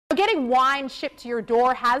getting wine shipped to your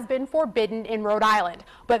door has been forbidden in Rhode Island,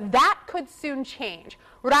 but that could soon change.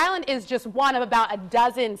 Rhode Island is just one of about a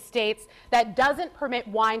dozen states that doesn't permit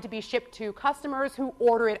wine to be shipped to customers who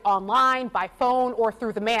order it online, by phone, or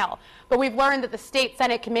through the mail. But we've learned that the state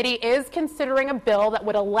Senate committee is considering a bill that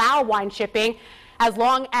would allow wine shipping as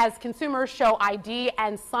long as consumers show ID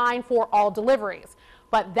and sign for all deliveries.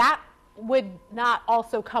 But that would not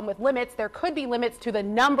also come with limits. There could be limits to the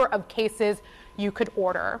number of cases you could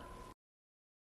order.